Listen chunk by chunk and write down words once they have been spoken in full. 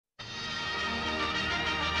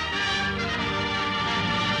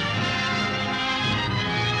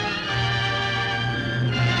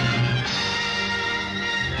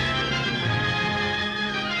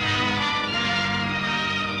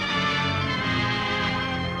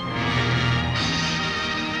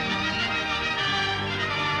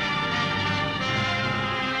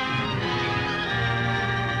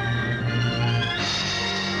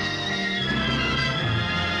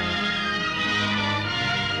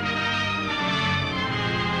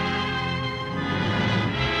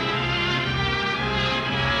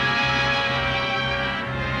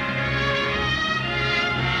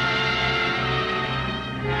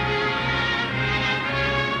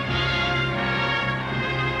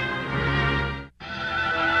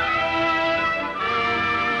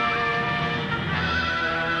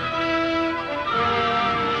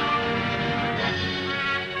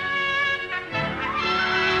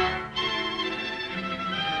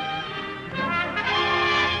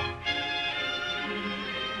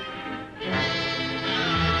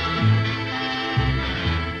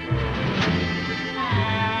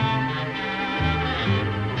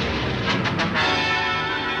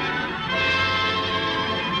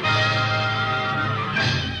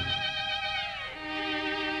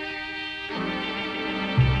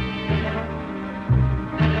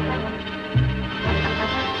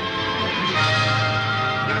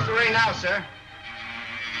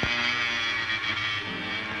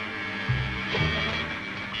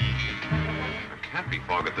can't be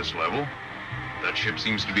fog at this level. That ship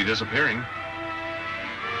seems to be disappearing.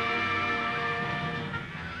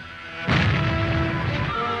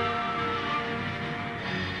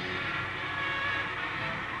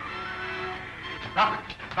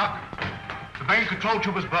 Doctor, the main control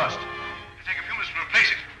tube has burst. It'll take a few minutes to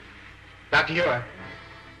replace it. Dr. Ewer,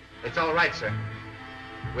 it's all right, sir.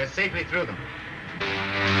 We're safely through them.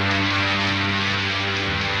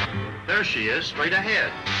 There she is, straight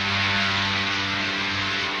ahead.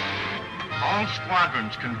 All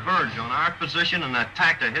squadrons converge on our position and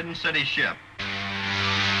attack the hidden city ship.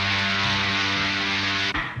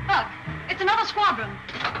 Look, it's another squadron.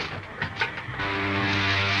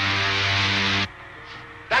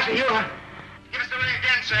 Dr. Ewer, Give us the ring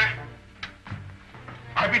again, sir.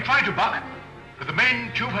 I've been trying to, Buck, but the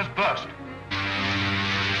main tube has burst.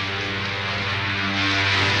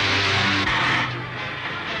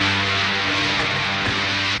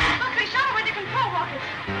 Look, they shot away the control rockets.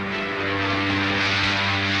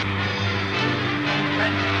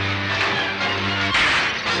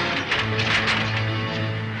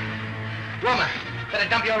 Wilma, better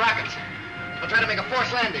dump your rockets. We'll try to make a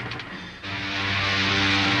forced landing.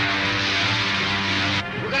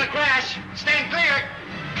 We're gonna crash. Stand clear.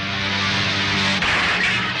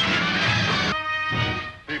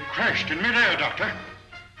 They've crashed in midair, Doctor.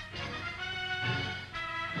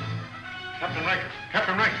 Captain Riker.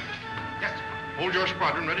 Captain Riker. Yes, sir. Hold your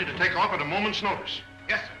squadron ready to take off at a moment's notice.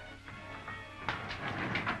 Yes, sir.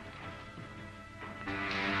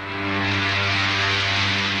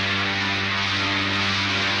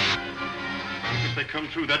 If they come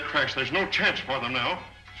through that crash, there's no chance for them now.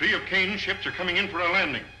 3 of Kane's ships are coming in for a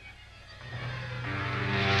landing.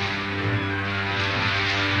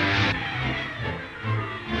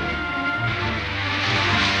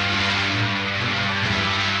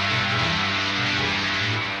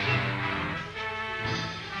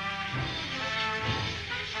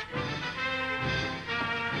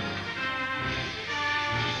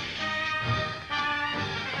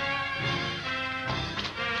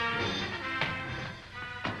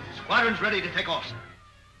 Squadron's ready to take off, sir.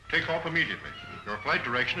 Take off immediately. Your flight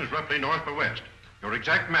direction is roughly north or west. Your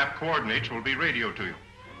exact map coordinates will be radioed to you.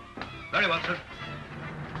 Very well, sir.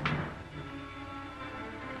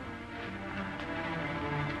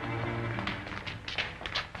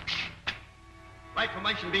 Right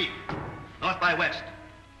formation B. North by west.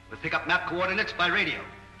 We'll pick up map coordinates by radio.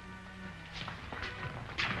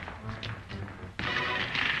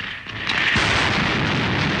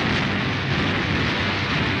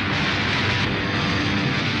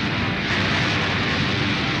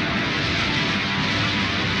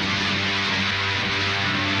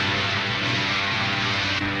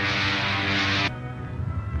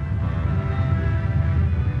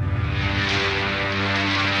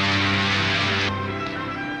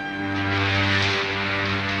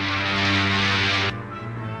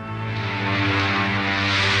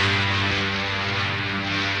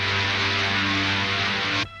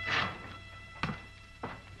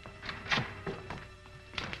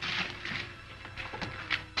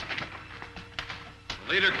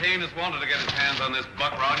 Leader Kane has wanted to get his hands on this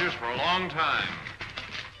Buck Rogers for a long time.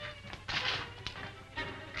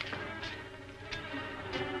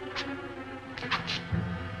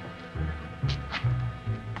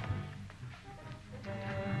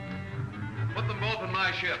 Put them both in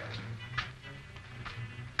my ship.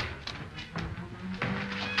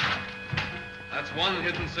 That's one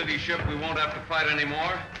hidden city ship we won't have to fight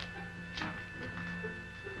anymore.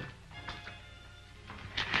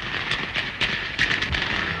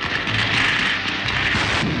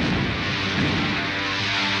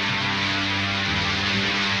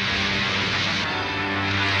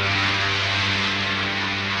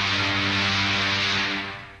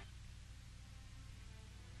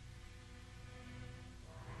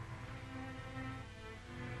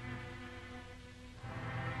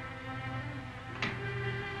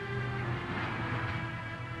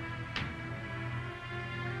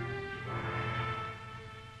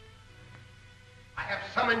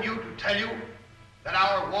 Summoned you to tell you that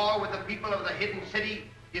our war with the people of the hidden city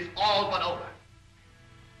is all but over.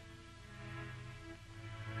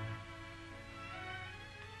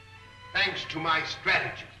 Thanks to my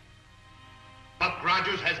strategy, Buck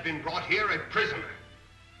Rogers has been brought here a prisoner.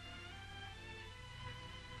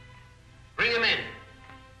 Bring him in.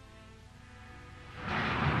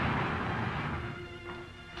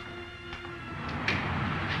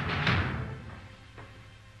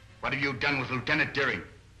 What have you done with Lieutenant Deering?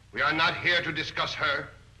 We are not here to discuss her.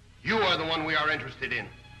 You are the one we are interested in.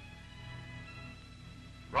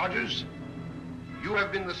 Rogers, you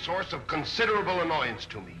have been the source of considerable annoyance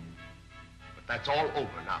to me. But that's all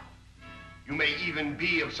over now. You may even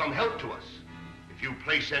be of some help to us if you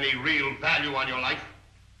place any real value on your life.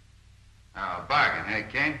 Oh, bargain, eh,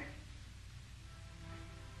 Kane?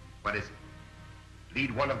 What is it?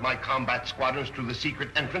 Lead one of my combat squadrons through the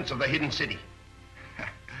secret entrance of the hidden city.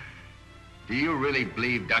 Do you really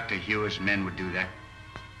believe Dr. Hewer's men would do that?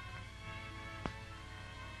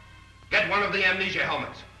 Get one of the amnesia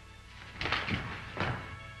helmets.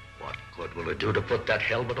 What good will it do to put that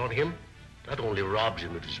helmet on him? That only robs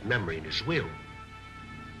him of his memory and his will.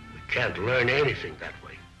 We can't learn anything that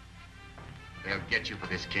way. They'll get you for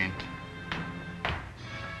this, Kane.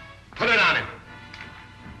 Put it on him.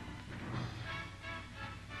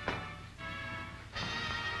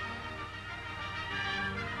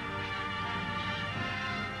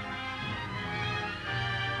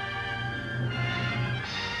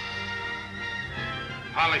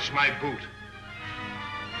 Polish my boot.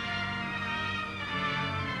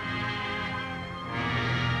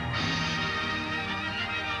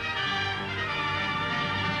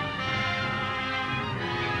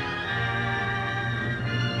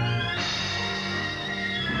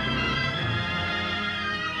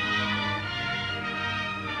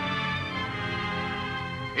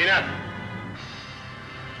 Enough.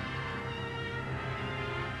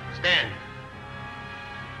 Stand.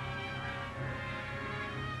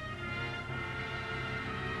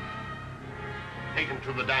 Take him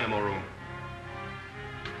to the dynamo room.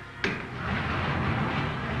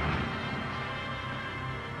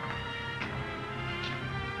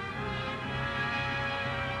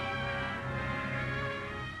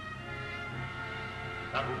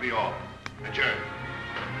 That will be all. Adjourn.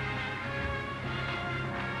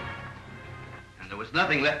 And there was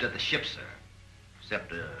nothing left of the ship, sir,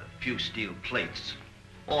 except a few steel plates,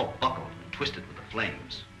 all buckled and twisted with the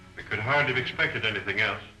flames. We could hardly have expected anything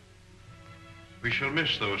else. We shall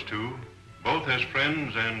miss those two, both as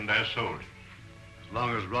friends and as soldiers. As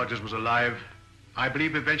long as Rogers was alive, I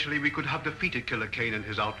believe eventually we could have defeated Killer Kane and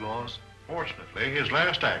his outlaws. Fortunately, his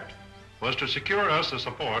last act was to secure us the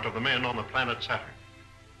support of the men on the planet Saturn.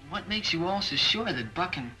 What makes you all so sure that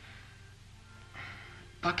Buck and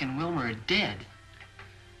Wilmer are dead?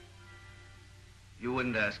 You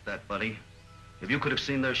wouldn't ask that, buddy. If you could have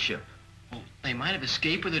seen their ship. Well, they might have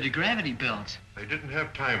escaped with their gravity belts. They didn't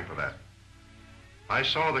have time for that. I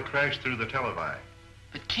saw the crash through the televi.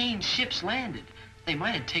 But Kane's ships landed. They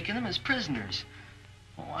might have taken them as prisoners.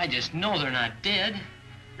 Oh, I just know they're not dead.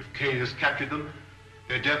 If Kane has captured them,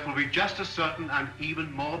 their death will be just as certain and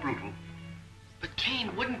even more brutal. But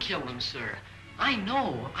Kane wouldn't kill them, sir. I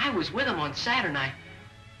know. I was with him on Saturn.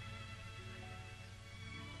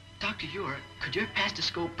 Dr. Ure, could your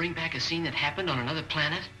pastascope bring back a scene that happened on another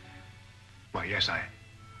planet? Why, yes,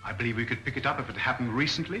 I believe we could pick it up if it happened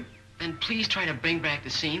recently. Then please try to bring back the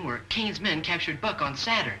scene where Kane's men captured Buck on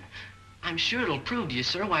Saturn. I'm sure it'll prove to you,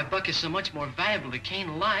 sir, why Buck is so much more valuable to Kane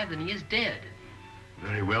alive than he is dead.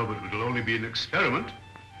 Very well, but it'll only be an experiment.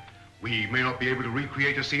 We may not be able to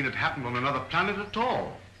recreate a scene that happened on another planet at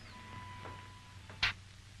all.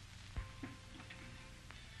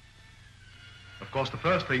 Of course, the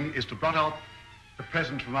first thing is to blot out the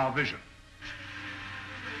present from our vision.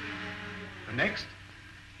 The next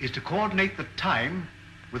is to coordinate the time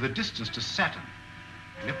with the distance to Saturn.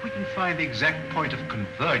 And if we can find the exact point of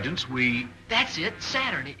convergence, we... That's it,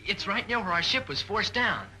 Saturn. It's right near where our ship was forced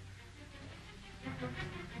down.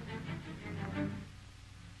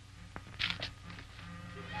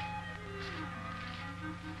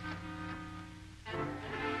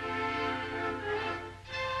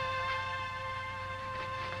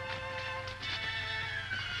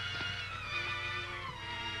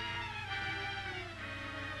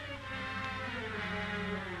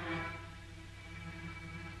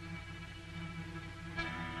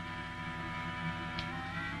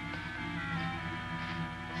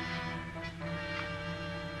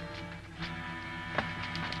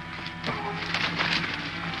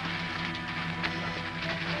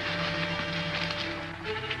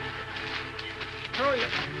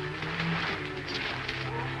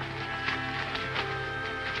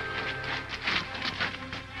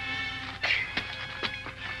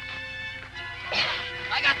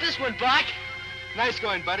 I got this one, Buck. Nice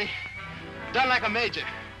going, buddy. Done like a major.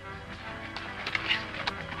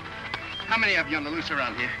 How many of you on the loose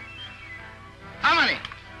around here? How many?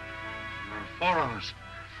 4 of us.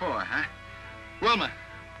 4, huh? Wilma.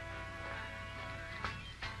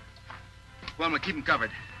 Wilma, keep him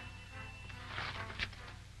covered.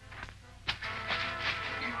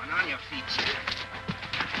 Come on your feet, sir.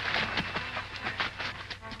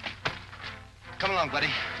 Come along, buddy.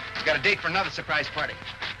 We got a date for another surprise party.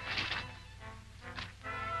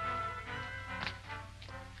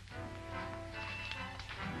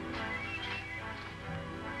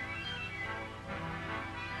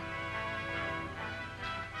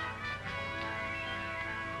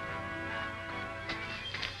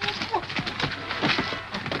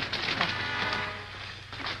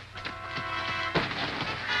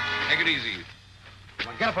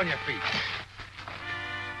 Get up on your feet.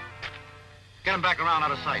 Get him back around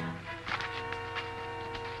out of sight.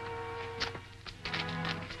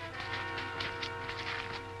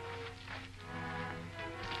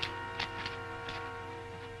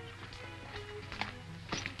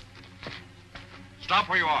 Stop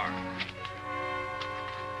where you are.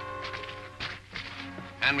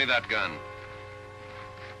 Hand me that gun.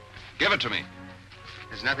 Give it to me.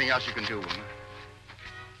 There's nothing else you can do, Wilmer.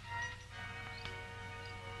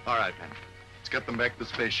 All right, man. Let's get them back to the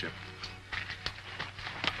spaceship.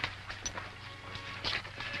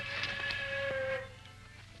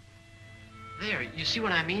 There, you see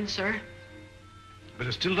what I mean, sir? But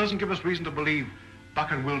it still doesn't give us reason to believe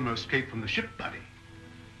Buck and Wilmer escaped from the ship, buddy.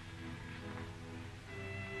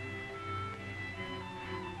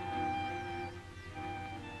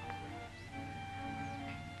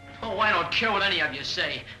 Oh, I don't care what any of you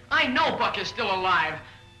say. I know Buck is still alive.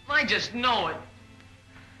 I just know it.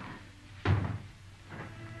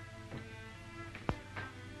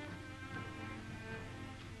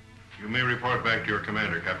 You may report back to your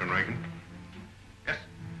commander, Captain Rankin. Yes.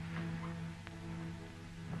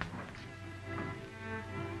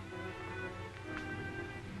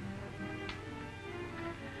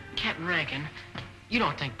 Captain Rankin, you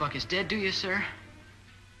don't think Buck is dead, do you, sir?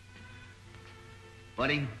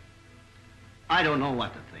 Buddy, I don't know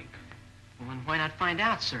what to think. Well, then why not find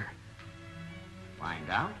out, sir? Find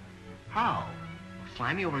out? How?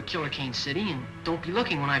 Fly me over to Killer Cane City and don't be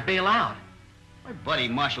looking when I bail out. My buddy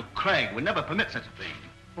Marshal Craig would never permit such a thing.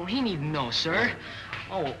 Well, he needn't know, sir.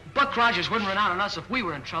 Oh, Buck Rogers wouldn't run out on us if we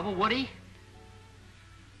were in trouble, would he?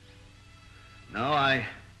 No, I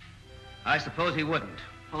suppose he wouldn't.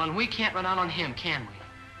 Well, then we can't run out on him, can we?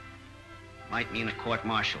 Might mean a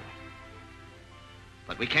court-martial.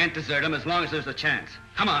 But we can't desert him as long as there's a chance.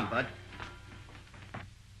 Come on, Bud.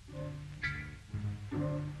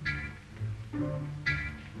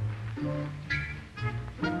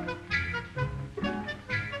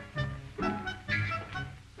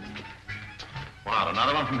 What,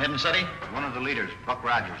 another one from Hidden City? One of the leaders, Buck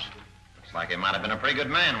Rogers. Looks like he might have been a pretty good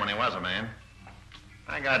man when he was a man.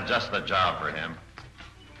 I got just the job for him.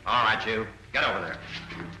 All right, you. Get over there.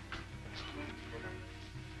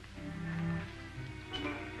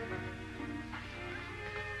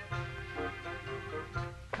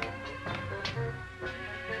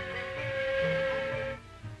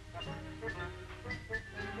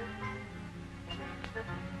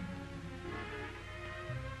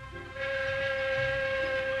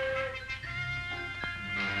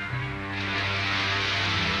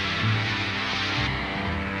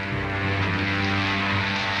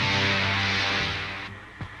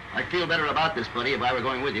 I'd feel better about this, buddy, if I were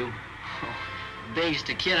going with you. Oh, based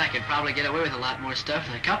a kid, I could probably get away with a lot more stuff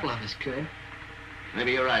than a couple of us could.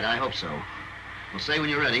 Maybe you're right. I hope so. Well, say when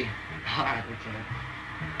you're ready. All right, Lieutenant.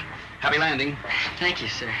 Happy landing. Thank you,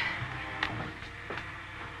 sir.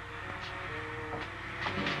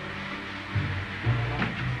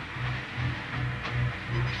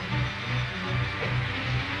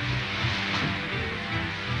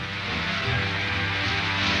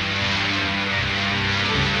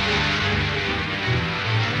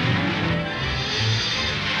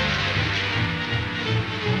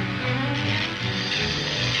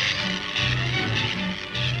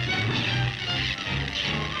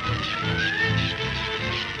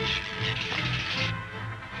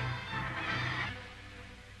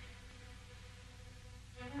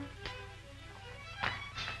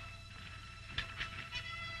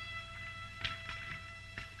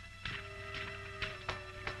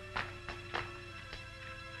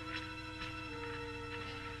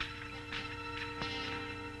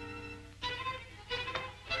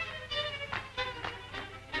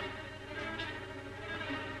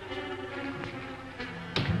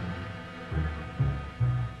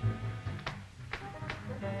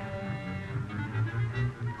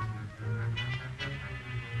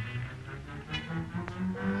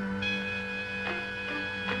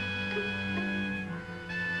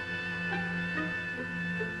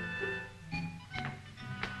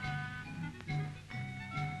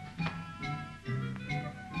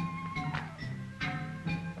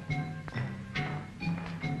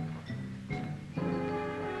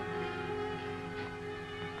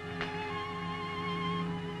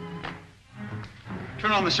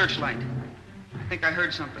 Turn on the searchlight. I think I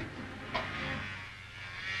heard something.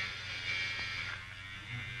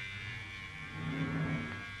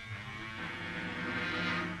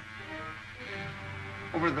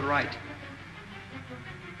 Over to the right.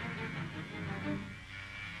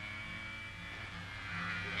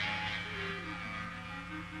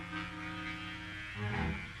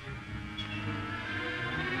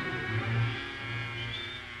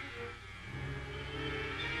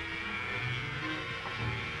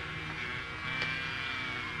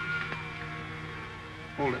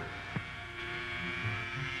 Hold it.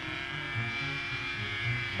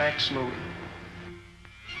 Back slowly.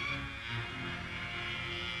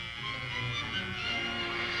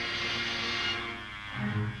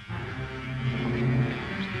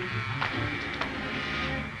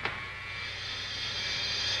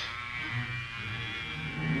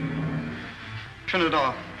 Turn it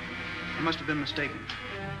off. I must have been mistaken.